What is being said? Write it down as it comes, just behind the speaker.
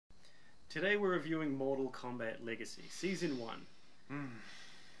Today we're reviewing Mortal Kombat Legacy, Season 1.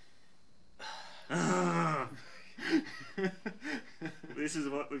 This is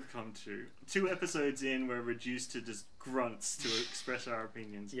what we've come to. 2 episodes in, we're reduced to just grunts to express our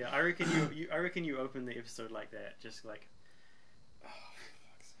opinions. Yeah, I reckon you open the episode like that, just like...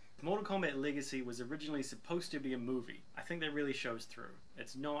 Mortal Kombat Legacy was originally supposed to be a movie. I think that really shows through.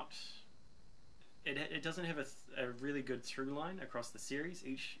 It's not... It doesn't have a really good through line across the series.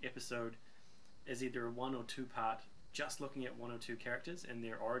 Each episode is either a 1 or 2 part, just looking at 1 or 2 characters and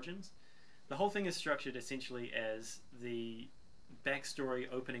their origins. The whole thing is structured essentially as the backstory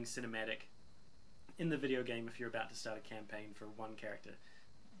opening cinematic in the video game if you're about to start a campaign for one character.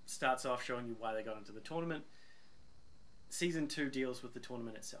 Starts off showing you why they got into the tournament. Season 2 deals with the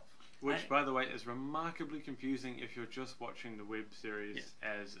tournament itself. Which, by the way, is remarkably confusing if you're just watching the web series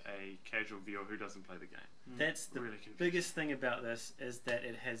as a casual viewer who doesn't play the game. That's the really biggest thing about this, is that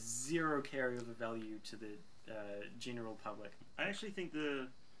it has zero carryover value to the general public. I actually think the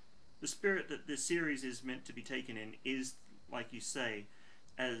spirit that this series is meant to be taken in is, like you say,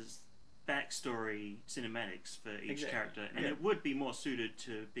 as backstory cinematics for each character, and it would be more suited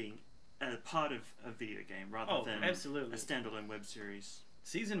to being a part of a video game rather than a standalone web series.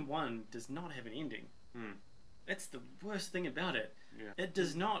 Season 1 does not have an ending. That's the worst thing about it. It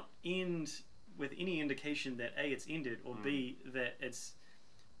does not end with any indication that A, it's ended, or B, that it's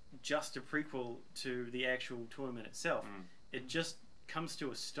just a prequel to the actual tournament itself. It just comes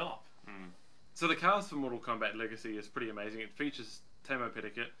to a stop. So the cast for Mortal Kombat Legacy is pretty amazing. It features Tamo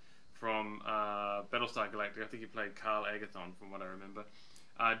Petticoat from Battlestar Galactica. I think he played Carl Agathon from what I remember.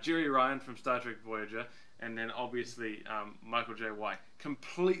 Jerry Ryan from Star Trek Voyager, and then obviously Michael J. White.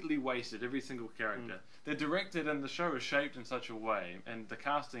 Completely wasted, every single character. They're directed and the show is shaped in such a way, and the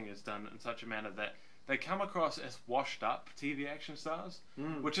casting is done in such a manner that they come across as washed up TV action stars,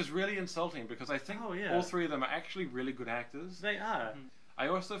 which is really insulting because I think all 3 of them are actually really good actors. They are. I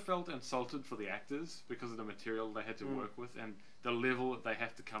also felt insulted for the actors because of the material they had to work with and the level that they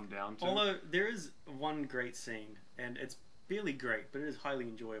have to come down to. Although there is one great scene, and it's barely great, but it is highly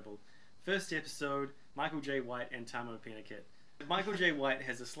enjoyable. First episode, Michael J. White and Tamo Petticoat. Michael J. White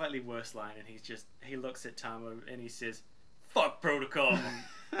has a slightly worse line, and he looks at Tamo and he says, "Fuck protocol,"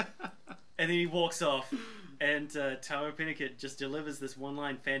 and then he walks off. And Tamo Petticoat just delivers this one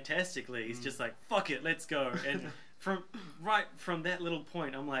line fantastically. He's just like, "Fuck it, let's go." And from that little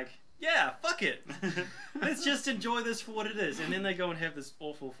point, I'm like, yeah, fuck it. Let's just enjoy this for what it is. And then they go and have this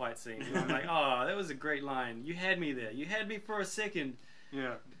awful fight scene. And I'm like, oh, that was a great line. You had me there. You had me for a second.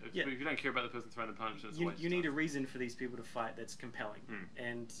 Yeah. If you don't care about the person throwing the punch, it's you need a reason for these people to fight that's compelling.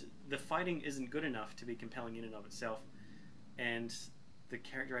 And the fighting isn't good enough to be compelling in and of itself. And the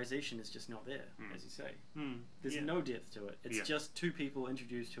characterization is just not there, as you say. There's no depth to it. It's just 2 people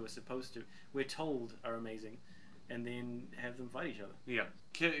introduced who are supposed to, we're told, are amazing, and then have them fight each other. Yeah.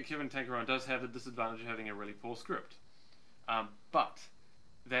 Kevin Tankaron does have the disadvantage of having a really poor script. But,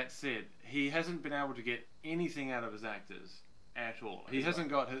 that said, he hasn't been able to get anything out of his actors at all. He hasn't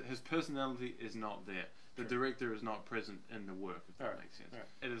got, his personality is not there. The director is not present in the work, if that makes sense.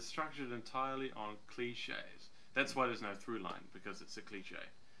 It is structured entirely on cliches. That's why there's no through line, because it's a cliche.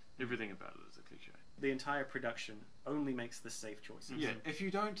 Everything about it is a cliche. The entire production only makes the safe choices. Yeah, if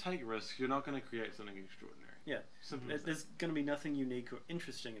you don't take risks, you're not going to create something extraordinary. Yeah, there's going to be nothing unique or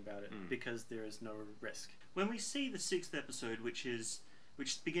interesting about it because there is no risk. When we see the 6th episode, which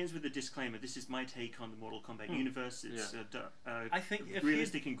begins with a disclaimer, this is my take on the Mortal Kombat universe. It's I think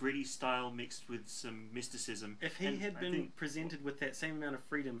realistic and gritty style mixed with some mysticism. If he had been presented with that same amount of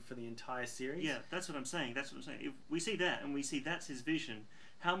freedom for the entire series... Yeah, that's what I'm saying. If we see that, and we see that's his vision,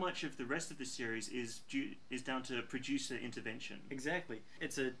 how much of the rest of the series is down to producer intervention? Exactly.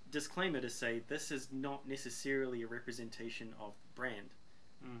 It's a disclaimer to say this is not necessarily a representation of the brand.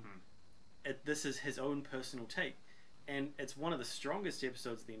 This is his own personal take. And it's one of the strongest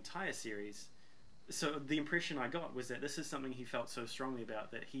episodes of the entire series. So the impression I got was that this is something he felt so strongly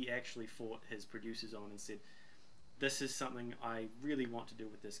about that he actually fought his producers on and said, this is something I really want to do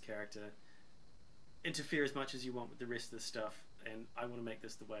with this character. Interfere as much as you want with the rest of the stuff, and I want to make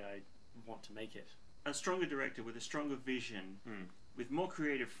this the way I want to make it. A stronger director with a stronger vision, with more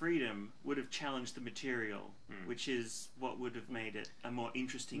creative freedom, would have challenged the material, which is what would have made it a more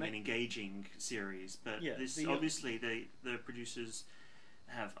interesting and engaging series. But obviously the producers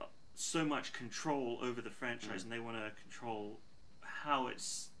have so much control over the franchise, and they want to control how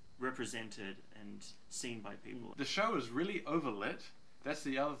it's represented and seen by people. The show is really overlit. That's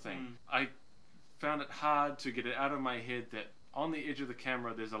the other thing. I found it hard to get it out of my head that on the edge of the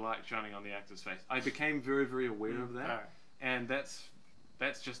camera there's a light shining on the actor's face. I became very, very aware of that, and that's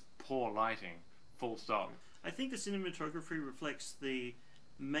That's just poor lighting. Full stop. I think the cinematography reflects the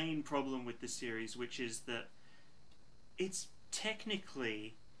main problem with the series, which is that it's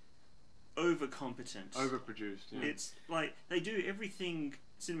technically overcompetent. Overproduced, yeah. It's like they do everything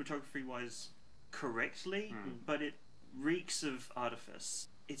cinematography-wise correctly, but it reeks of artifice.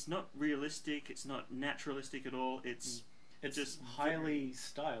 It's not realistic, it's not naturalistic at all, it's just highly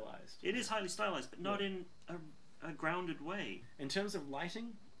stylized. It is highly stylized, but not in a grounded way. In terms of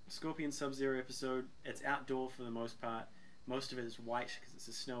lighting, Scorpion Sub-Zero episode, it's outdoor for the most part. Most of it is white because it's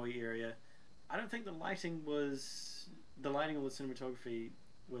a snowy area. I don't think the lighting or the cinematography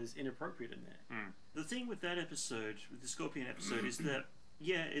was inappropriate in there. The thing with that episode, with the Scorpion episode, is that,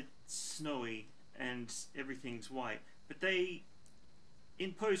 yeah, it's snowy and everything's white, but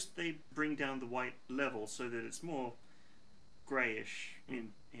in post, they bring down the white level so that it's more greyish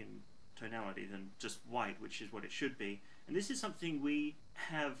in tonality than just white, which is what it should be. And this is something we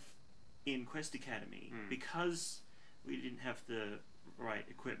have in Quest Academy, because we didn't have the right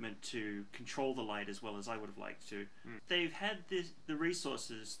equipment to control the light as well as I would have liked to. They've had the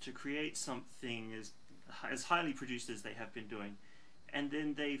resources to create something as highly produced as they have been doing, and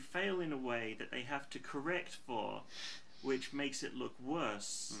then they fail in a way that they have to correct for, which makes it look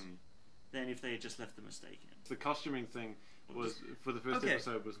worse than if they had just left the mistake in. The costuming thing was, for the first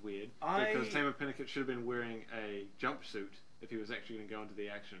episode, was weird, because Tamer Pennicott should have been wearing a jumpsuit if he was actually going to go into the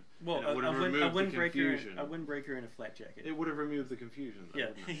action. Well, a windbreaker and a flat jacket. It would have removed the confusion, though,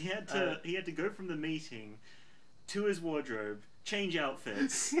 wouldn't it? He had to go from the meeting to his wardrobe, change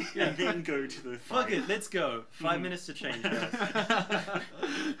outfits, and then go to the fight. Fuck it, let's go. 5 minutes to change.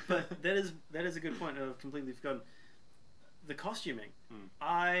 But that is a good point. I've completely forgotten. The costuming.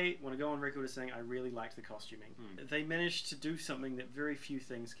 I want to go on record as saying I really liked the costuming. They managed to do something that very few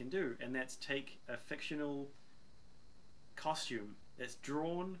things can do, and that's take a fictional costume that's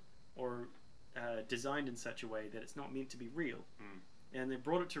drawn or designed in such a way that it's not meant to be real, and they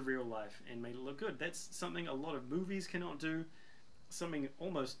brought it to real life and made it look good. That's something a lot of movies cannot do, something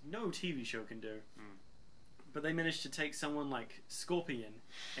almost no TV show can do. But they managed to take someone like Scorpion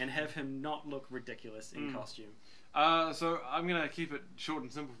and have him not look ridiculous in costume. So I'm going to keep it short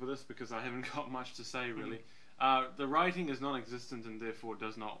and simple for this because I haven't got much to say, really. The writing is non-existent and therefore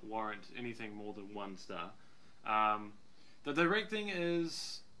does not warrant anything more than 1 star. The directing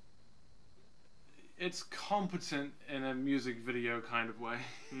is... it's competent in a music video kind of way.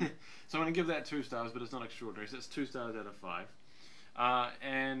 So I'm going to give that 2 stars, but it's not extraordinary. So it's 2 stars out of 5.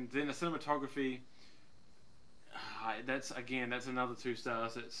 And then the cinematography... that's another 2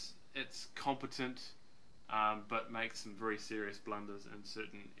 stars. It's competent, but makes some very serious blunders in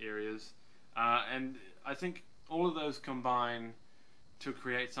certain areas. And I think all of those combine to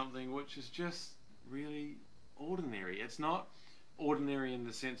create something which is just really ordinary. It's not ordinary in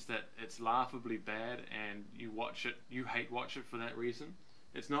the sense that it's laughably bad and you hate watch it for that reason.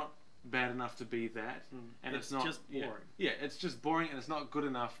 It's not bad enough to be that, and it's not just boring. Yeah, it's just boring, and it's not good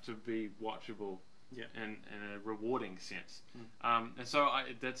enough to be watchable. Yeah. In a rewarding sense. And so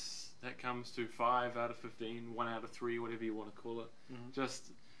that comes to 5 out of 15, 1 out of 3, whatever you want to call it.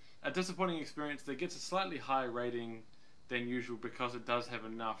 Just a disappointing experience that gets a slightly higher rating than usual because it does have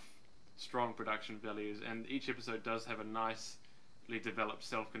enough strong production values, and each episode does have a nicely developed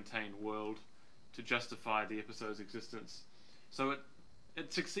self-contained world to justify the episode's existence. So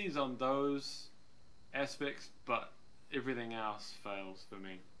it succeeds on those aspects, but everything else fails for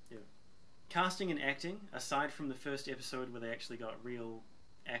me. Yeah. Casting and acting, aside from the first episode where they actually got real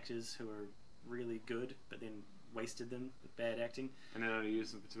actors who are really good, but then wasted them with bad acting. And then only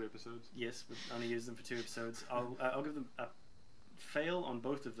used them for 2 episodes? Yes, but only used them for 2 episodes. I'll give them a fail on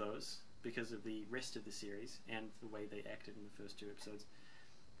both of those because of the rest of the series and the way they acted in the first 2 episodes.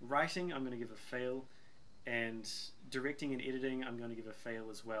 Writing, I'm going to give a fail, and directing and editing, I'm going to give a fail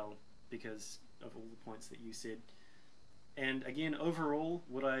as well because of all the points that you said. And again, overall,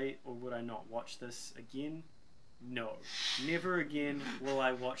 would I or would I not watch this again? No. Never again will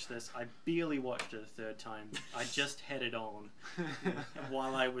I watch this. I barely watched it a 3rd time. I just had it on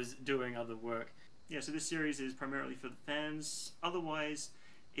while I was doing other work. Yeah, so this series is primarily for the fans. Otherwise,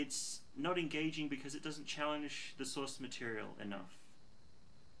 it's not engaging because it doesn't challenge the source material enough.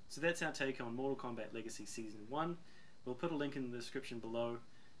 So that's our take on Mortal Kombat Legacy Season 1. We'll put a link in the description below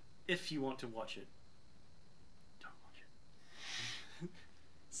if you want to watch it. Don't watch it.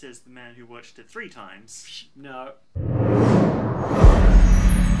 Says the man who watched it 3 times. No.